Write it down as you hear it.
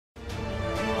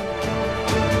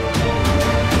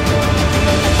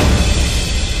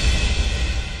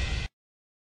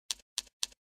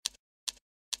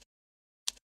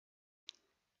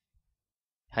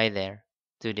Hi there.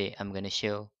 Today I'm gonna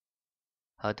show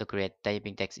how to create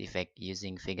typing text effect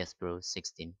using Vegas Pro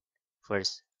 16.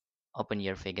 First, open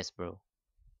your Vegas Pro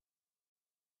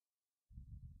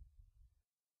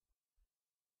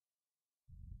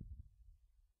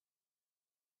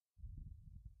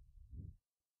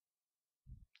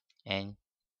and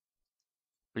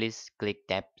please click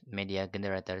Tab Media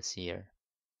Generators here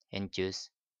and choose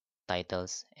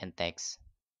Titles and Text.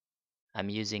 I'm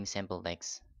using sample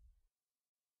text.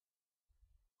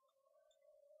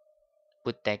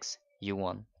 Put text you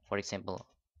want. For example,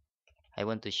 I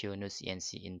want to show no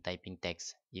CNC in typing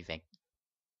text effect.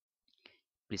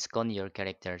 Please count your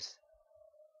characters.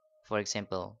 For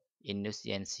example, in no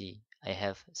CNC, I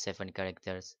have 7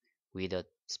 characters without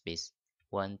space.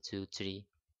 1, 2, 3,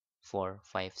 4,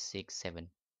 5, 6, 7.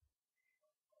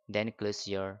 Then close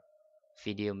your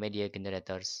video media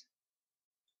generators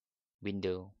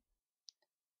window.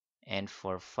 And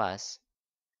for fast,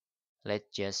 let's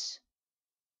just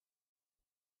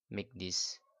make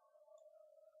this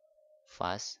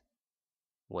fast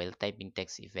while typing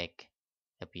text effect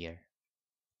appear.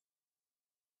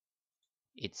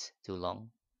 It's too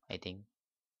long, I think.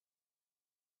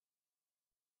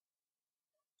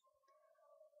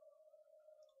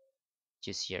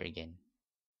 Choose here again.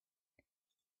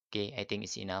 Okay, I think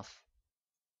it's enough.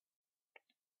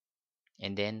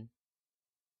 And then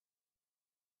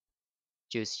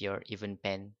choose your even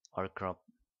pen or crop.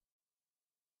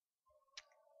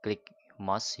 Click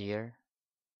mouse here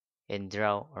and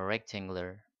draw a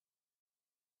rectangular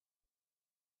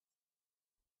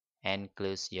and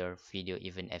close your video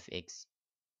even fx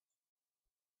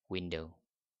window.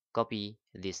 Copy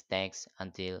this text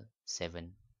until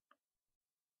 7.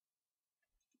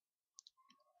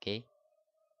 Okay.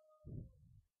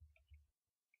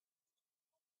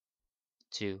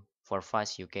 2. For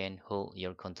fast, you can hold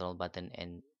your control button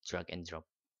and drag and drop.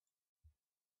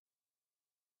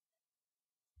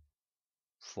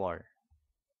 4,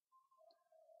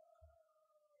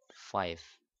 5,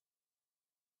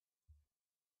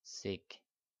 6,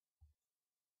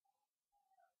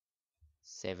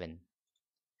 7.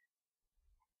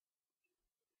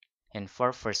 And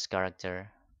for first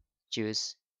character,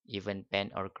 choose even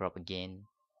pen or crop again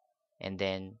and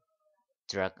then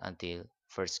drag until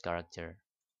first character.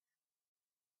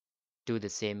 Do the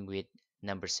same with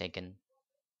number second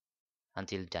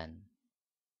until done.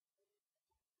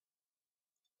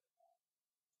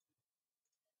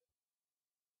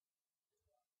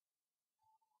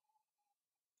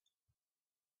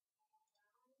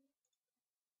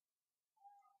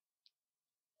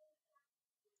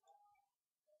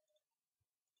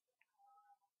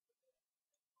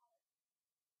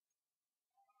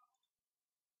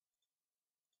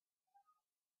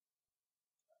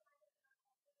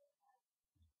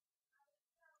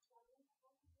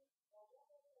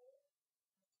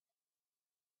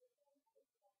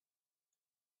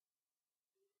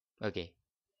 Okay,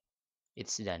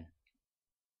 it's done.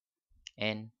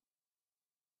 And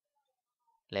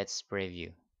let's preview.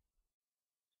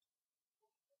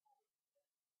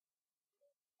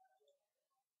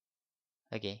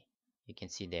 Okay, you can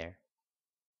see there.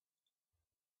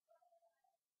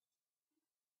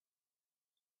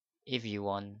 If you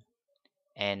want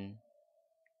and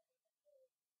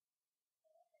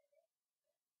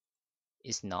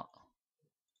is not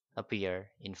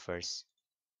appear in first,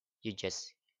 you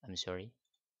just I'm sorry,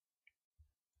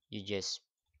 you just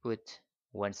put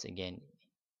once again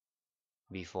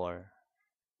before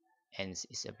ends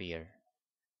is appear.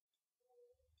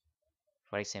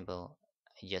 For example,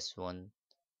 I just want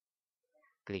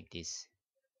click this.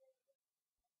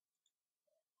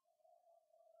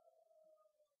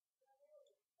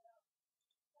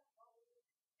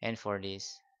 And for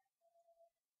this,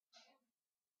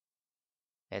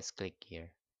 let's click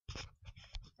here.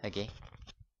 Okay,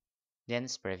 then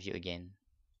let's preview again.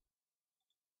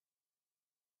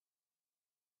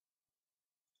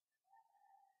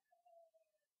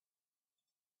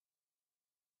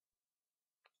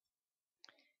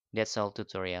 That's all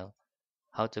tutorial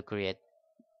how to create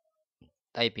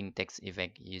typing text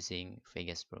effect using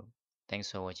Vegas Pro. Thanks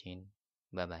for watching.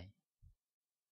 Bye bye.